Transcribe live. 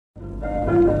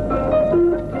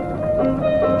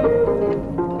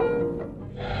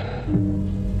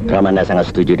Ramanda sangat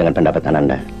setuju dengan pendapat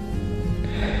Ananda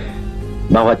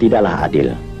bahwa tidaklah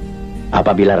adil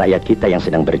apabila rakyat kita yang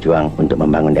sedang berjuang untuk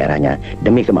membangun daerahnya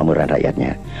demi kemakmuran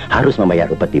rakyatnya harus membayar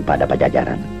upeti pada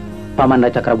pajajaran. Paman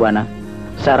Cakrabuana,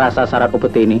 saya rasa syarat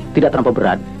upeti ini tidak terlalu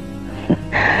berat.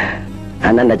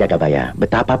 Ananda Jagabaya,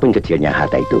 betapapun kecilnya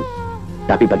harta itu,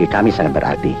 tapi bagi kami sangat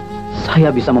berarti. Saya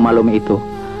bisa memaklumi itu,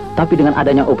 tapi dengan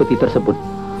adanya upeti tersebut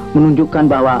menunjukkan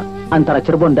bahwa antara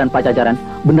Cirebon dan Pajajaran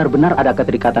benar-benar ada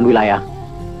keterikatan wilayah.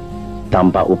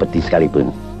 Tanpa upeti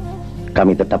sekalipun,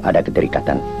 kami tetap ada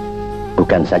keterikatan.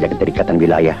 Bukan saja keterikatan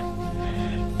wilayah,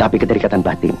 tapi keterikatan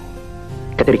batin,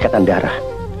 keterikatan darah.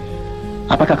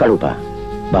 Apakah kau lupa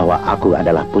bahwa aku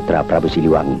adalah putra Prabu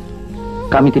Siliwangi?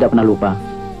 Kami tidak pernah lupa,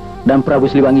 dan Prabu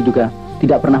Siliwangi juga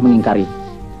tidak pernah mengingkari.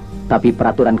 Tapi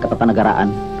peraturan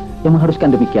ketatanegaraan yang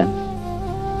mengharuskan demikian.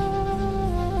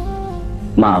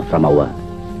 Maaf Ramawa,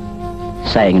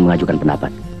 saya ingin mengajukan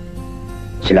pendapat.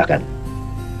 Silakan.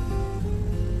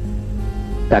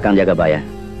 Kakang Jagabaya,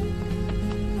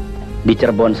 di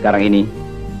Cirebon sekarang ini,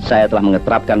 saya telah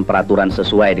mengeterapkan peraturan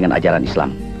sesuai dengan ajaran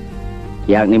Islam,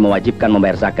 yakni mewajibkan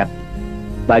membayar zakat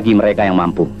bagi mereka yang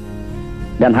mampu.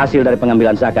 Dan hasil dari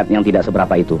pengambilan zakat yang tidak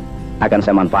seberapa itu akan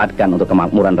saya manfaatkan untuk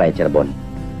kemakmuran rakyat Cirebon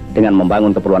dengan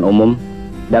membangun keperluan umum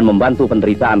dan membantu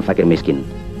penderitaan fakir miskin.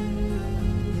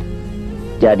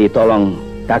 Jadi tolong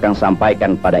Kakang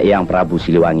sampaikan pada Eyang Prabu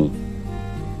Siliwangi,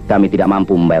 kami tidak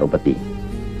mampu membayar upeti.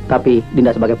 Tapi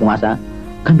Dinda sebagai penguasa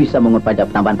kan bisa mengut pajak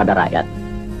tambahan pada rakyat.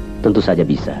 Tentu saja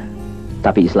bisa,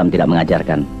 tapi Islam tidak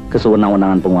mengajarkan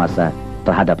kesewenang-wenangan penguasa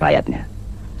terhadap rakyatnya.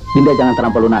 Dinda jangan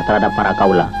terlampau lunak terhadap para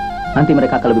kaula. Nanti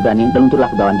mereka akan lebih berani dan lunturlah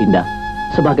kebawaan Dinda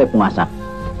sebagai penguasa.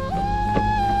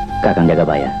 Kakang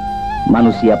Jagabaya,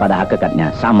 manusia pada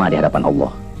hakikatnya sama di hadapan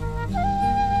Allah.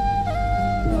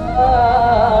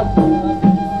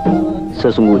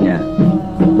 Sesungguhnya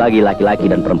bagi laki-laki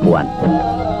dan perempuan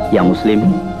yang muslim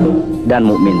dan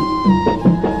mukmin,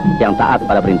 yang taat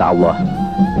pada perintah Allah,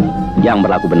 yang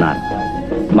berlaku benar,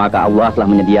 maka Allah telah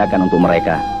menyediakan untuk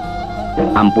mereka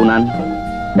ampunan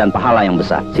dan pahala yang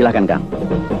besar. Silakan Kang.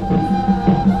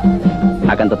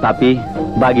 Akan tetapi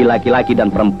bagi laki-laki dan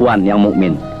perempuan yang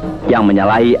mukmin yang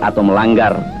menyalahi atau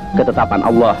melanggar ketetapan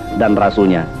Allah dan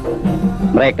Rasul-Nya,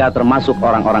 mereka termasuk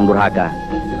orang-orang durhaka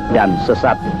dan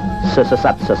sesat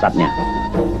sesesat-sesatnya.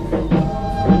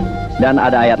 Dan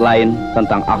ada ayat lain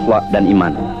tentang akhlak dan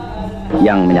iman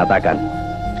yang menyatakan,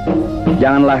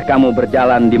 janganlah kamu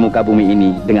berjalan di muka bumi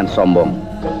ini dengan sombong,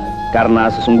 karena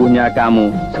sesungguhnya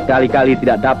kamu sekali-kali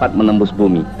tidak dapat menembus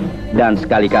bumi, dan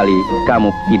sekali-kali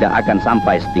kamu tidak akan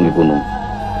sampai setinggi gunung.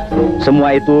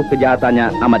 Semua itu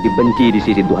kejahatannya amat dibenci di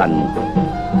sisi Tuhanmu.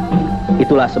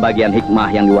 Itulah sebagian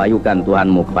hikmah yang diwahyukan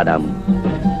Tuhanmu kepadamu.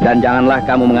 Dan janganlah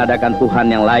kamu mengadakan Tuhan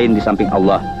yang lain di samping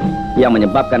Allah, yang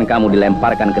menyebabkan kamu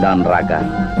dilemparkan ke dalam neraka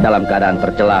dalam keadaan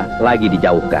tercela lagi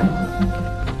dijauhkan.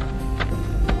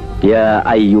 Ya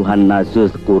ayyuhan nasus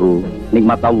kuru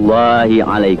nikmatallahi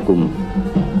alaikum,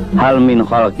 hal min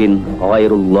khalqin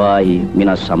ghairullahi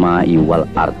minas samai wal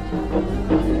ard,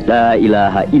 la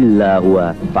ilaha illa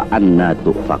huwa fa anna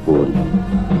tufakun.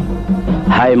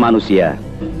 Hai manusia,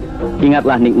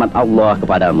 ingatlah nikmat Allah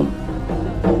kepadamu.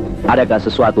 Adakah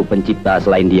sesuatu pencipta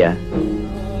selain Dia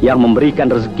yang memberikan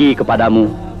rezeki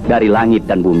kepadamu dari langit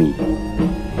dan bumi?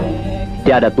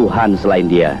 Tiada Tuhan selain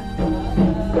Dia.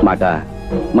 Maka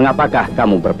mengapakah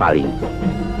kamu berpaling?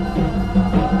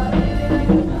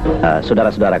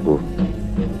 Saudara-saudaraku,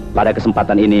 pada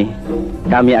kesempatan ini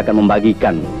kami akan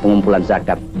membagikan pengumpulan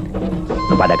zakat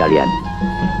kepada kalian.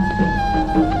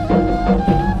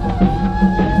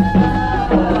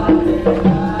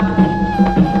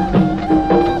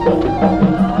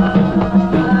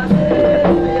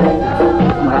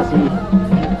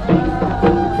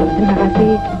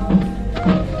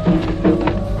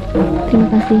 Terima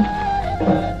kasih.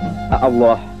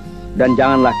 Allah, dan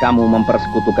janganlah kamu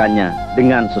mempersekutukannya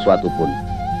dengan sesuatu pun.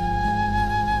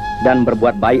 Dan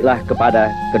berbuat baiklah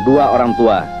kepada kedua orang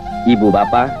tua, ibu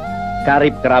bapa,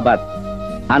 karib kerabat,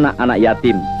 anak-anak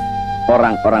yatim,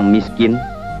 orang-orang miskin,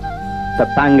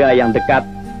 tetangga yang dekat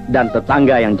dan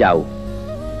tetangga yang jauh,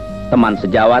 teman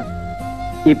sejawat,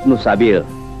 ibnu sabil,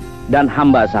 dan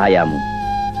hamba sahayamu.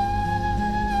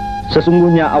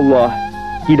 Sesungguhnya Allah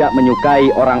tidak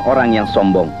menyukai orang-orang yang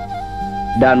sombong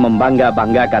dan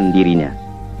membangga-banggakan dirinya.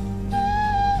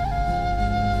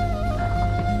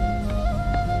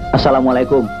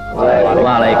 Assalamualaikum.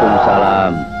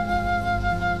 Waalaikumsalam.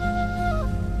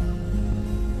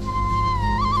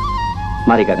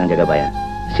 Mari Kakang Jagabaya,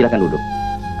 silakan duduk.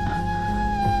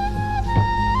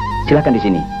 Silakan di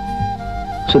sini.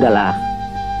 Sudahlah,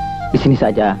 di sini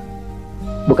saja.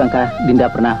 Bukankah Dinda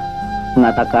pernah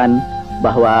mengatakan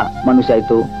bahwa manusia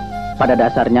itu pada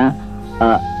dasarnya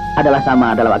adalah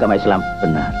sama dalam agama Islam?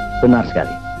 Benar, benar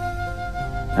sekali.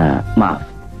 Maaf,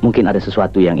 mungkin ada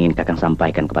sesuatu yang ingin Kakang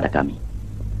sampaikan kepada kami.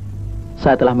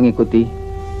 Saya telah mengikuti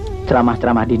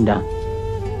ceramah-ceramah Dinda.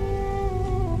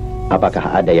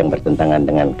 Apakah ada yang bertentangan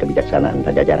dengan kebijaksanaan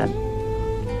Pajajaran?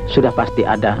 Sudah pasti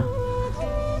ada.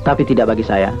 Tapi tidak bagi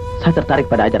saya. Saya tertarik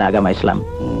pada ajaran agama Islam.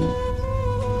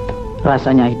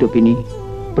 Rasanya hidup ini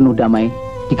penuh damai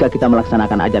jika kita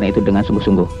melaksanakan ajaran itu dengan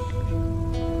sungguh-sungguh.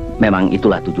 Memang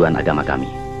itulah tujuan agama kami.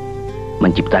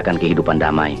 Menciptakan kehidupan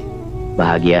damai,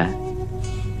 bahagia,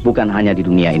 bukan hanya di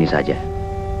dunia ini saja,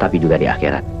 tapi juga di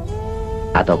akhirat.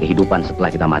 Atau kehidupan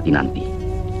setelah kita mati nanti.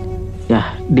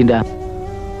 Ya, Dinda,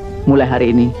 mulai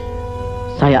hari ini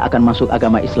saya akan masuk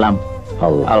agama Islam.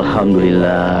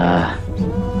 Alhamdulillah.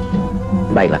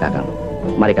 Baiklah Kakang,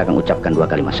 mari Kakang ucapkan 2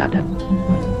 kalimat syahadat.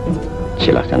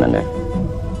 Silakan Anda.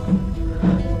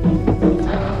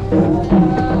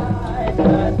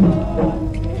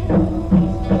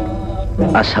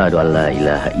 Asyhadu an la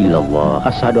ilaha illallah.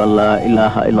 Asyhadu an la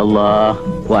ilaha illallah.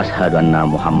 Wa asyhadu anna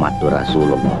Muhammadur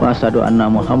Rasulullah. Wa asyhadu anna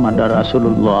Muhammadar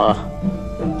Rasulullah.